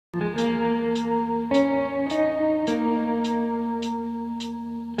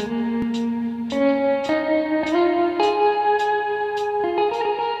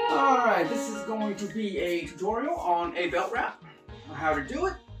a belt wrap, how to do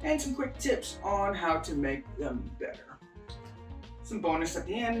it, and some quick tips on how to make them better. Some bonus at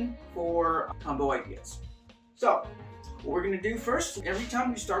the end for combo ideas. So, what we're going to do first, every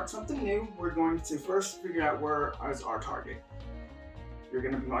time we start something new, we're going to first figure out where is our target. You're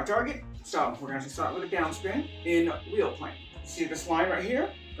going to be my target, so we're going to start with a downspin in wheel plane. See this line right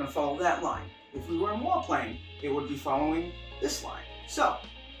here? We're going to follow that line. If we were in wall plane, it would be following this line. So,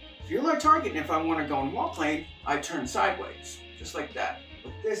 if you're my target and if I want to go in wall plane, I turn sideways, just like that,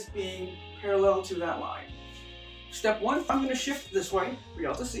 with this being parallel to that line. Step one, I'm going to shift this way for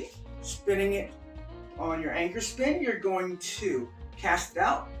y'all to see. Spinning it on your anchor spin, you're going to cast it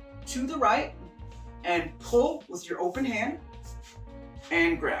out to the right and pull with your open hand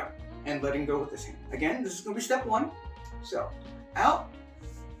and grab and letting go with this hand. Again, this is going to be step one. So, out,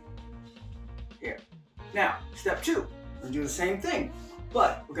 here. Now, step two, we're going to do the same thing,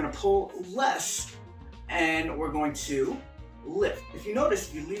 but we're going to pull less and we're going to lift. If you notice,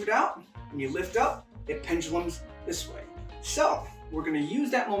 if you leave it out and you lift up, it pendulums this way. So, we're going to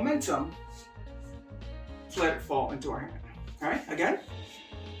use that momentum to let it fall into our hand. Okay, again,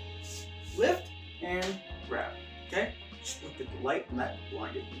 lift and grab. Okay, just look at the light and that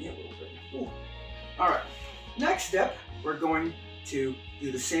blinded me a little bit. Ooh. All right, next step, we're going to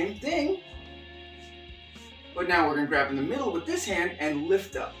do the same thing, but now we're going to grab in the middle with this hand and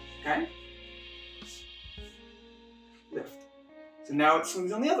lift up. Okay, lift. So now it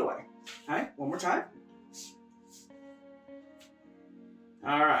swings on the other way. Okay, one more time.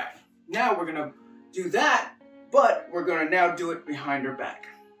 All right, now we're going to do that, but we're going to now do it behind our back.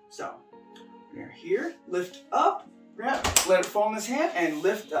 So, we're here, lift up, grab, let it fall in this hand, and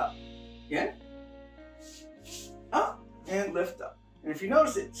lift up. Again, up, and lift up. And if you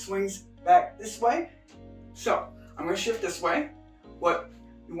notice, it swings back this way. So, I'm going to shift this way. What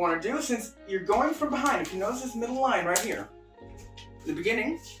you want to do, since you're going from behind, if you notice this middle line right here, in the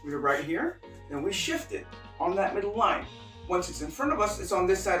beginning, we were right here, then we shifted on that middle line. Once it's in front of us, it's on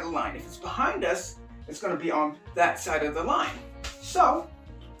this side of the line. If it's behind us, it's going to be on that side of the line. So,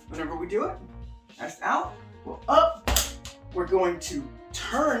 whenever we do it, that's out, go up. We're going to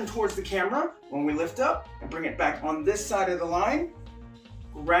turn towards the camera when we lift up and bring it back on this side of the line.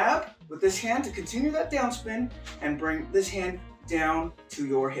 Grab with this hand to continue that downspin and bring this hand down to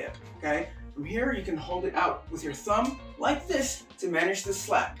your hip, okay? From here, you can hold it out with your thumb like this to manage the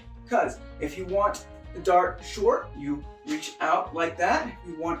slack. Because if you want the dart short, you reach out like that. If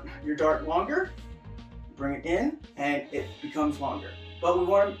you want your dart longer, bring it in and it becomes longer. But we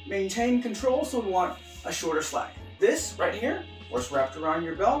want to maintain control, so we want a shorter slack. This right here, what's wrapped around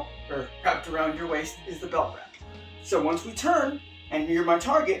your belt, or wrapped around your waist, is the belt wrap. So once we turn and you're my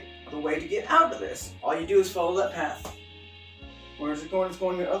target, the way to get out of this, all you do is follow that path. Where is it going? It's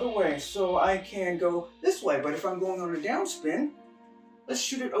going the other way. So I can go this way, but if I'm going on a downspin, let's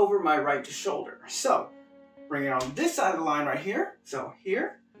shoot it over my right shoulder. So bring it on this side of the line right here. So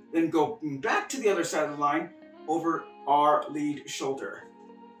here, then go back to the other side of the line over our lead shoulder.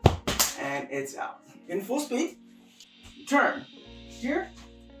 And it's out. In full speed, turn. Here,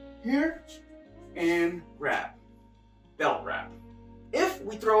 here, and grab. Belt wrap. If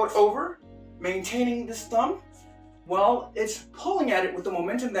we throw it over, maintaining this thumb, well, it's pulling at it with the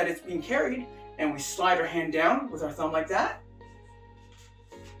momentum that it's being carried, and we slide our hand down with our thumb like that.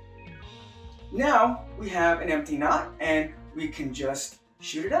 Now we have an empty knot, and we can just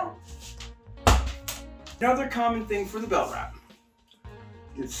shoot it out. Another common thing for the belt wrap.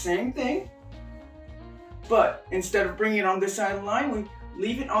 Do the same thing, but instead of bringing it on this side of the line, we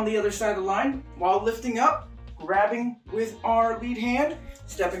leave it on the other side of the line while lifting up, grabbing with our lead hand,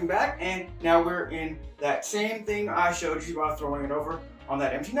 stepping back, and now we're in that same thing I showed you about throwing it over on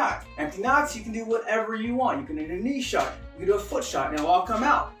that empty knot. Empty knots, you can do whatever you want. You can do a knee shot, you can do a foot shot, and it'll all come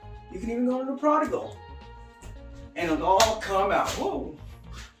out. You can even go into prodigal, and it'll all come out. Whoa.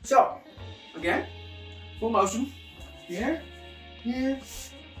 So, again, full motion. Here, here,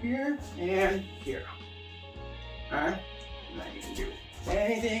 here, and here. Alright? Now you can do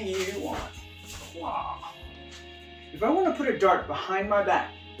anything you want. Wow. If I want to put a dart behind my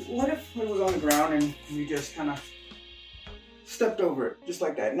back, what if it was on the ground and you just kind of stepped over it, just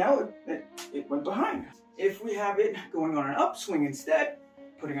like that? Now it went behind. If we have it going on an upswing instead,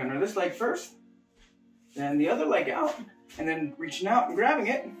 putting under this leg first, then the other leg out, and then reaching out and grabbing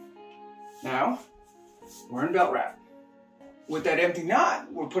it, now we're in belt wrap. With that empty knot,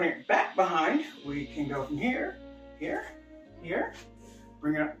 we're putting it back behind. We can go from here, here, here,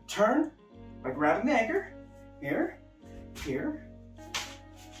 bring it up, turn by grabbing the anchor, here, here,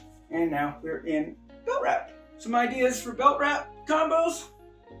 and now we're in belt wrap. Some ideas for belt wrap combos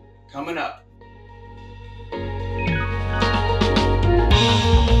coming up.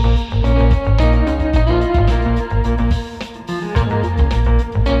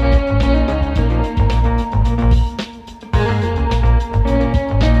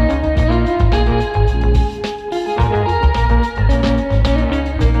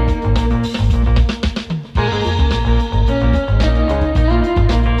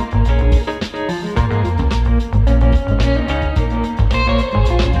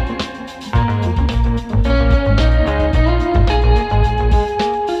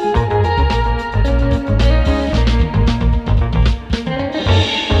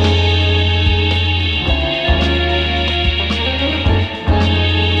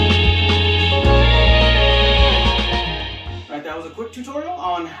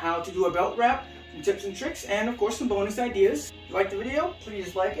 how to do a belt wrap, some tips and tricks, and of course some bonus ideas. If you liked the video,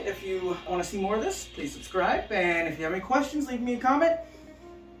 please like it. If you want to see more of this, please subscribe. And if you have any questions, leave me a comment.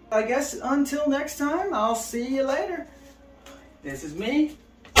 I guess until next time, I'll see you later. This is me,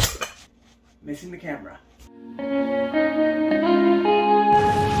 missing the camera.